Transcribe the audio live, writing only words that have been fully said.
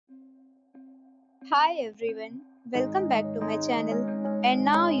Hi everyone, welcome back to my channel. And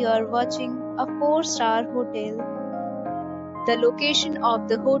now you are watching a 4-star hotel. The location of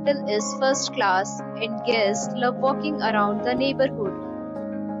the hotel is first class and guests love walking around the neighborhood.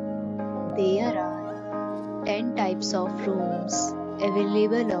 There are 10 types of rooms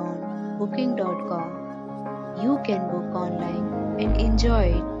available on booking.com. You can book online and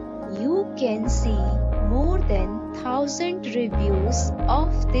enjoy it. You can see more than 1000 reviews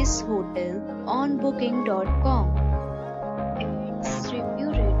of this hotel on booking.com. Its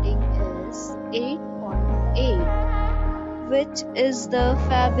review rating is 8.8, which is the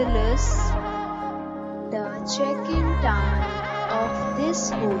fabulous. The check-in time of this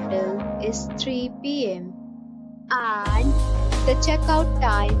hotel is 3 p.m. and the checkout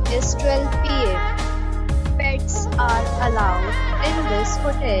time is 12 p.m. Pets are allowed in this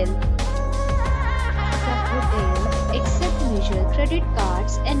hotel. The hotel accepts major credit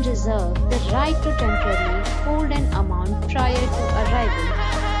cards and reserves the right to temporarily hold an amount prior to arrival.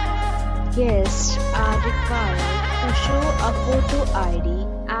 Guests are required to show a photo ID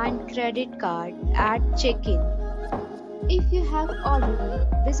and credit card at check-in. If you have already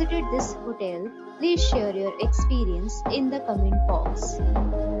visited this hotel, please share your experience in the comment box.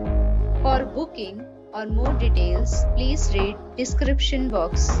 For booking or more details, please read description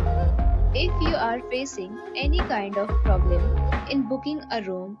box. If you are facing any kind of problem in booking a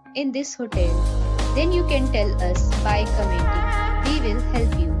room in this hotel, then you can tell us by commenting. We will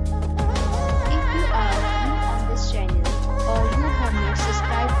help you. If you are new on this channel or you have not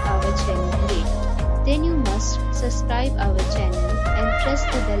subscribed our channel yet, then you must subscribe our channel and press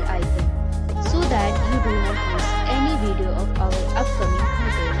the bell icon so that you do not miss any video of our upcoming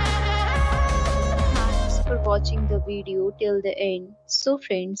hotel. Thanks for watching the video till the end. So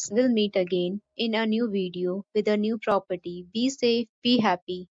friends, we'll meet again in a new video with a new property. Be safe, be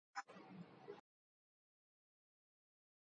happy.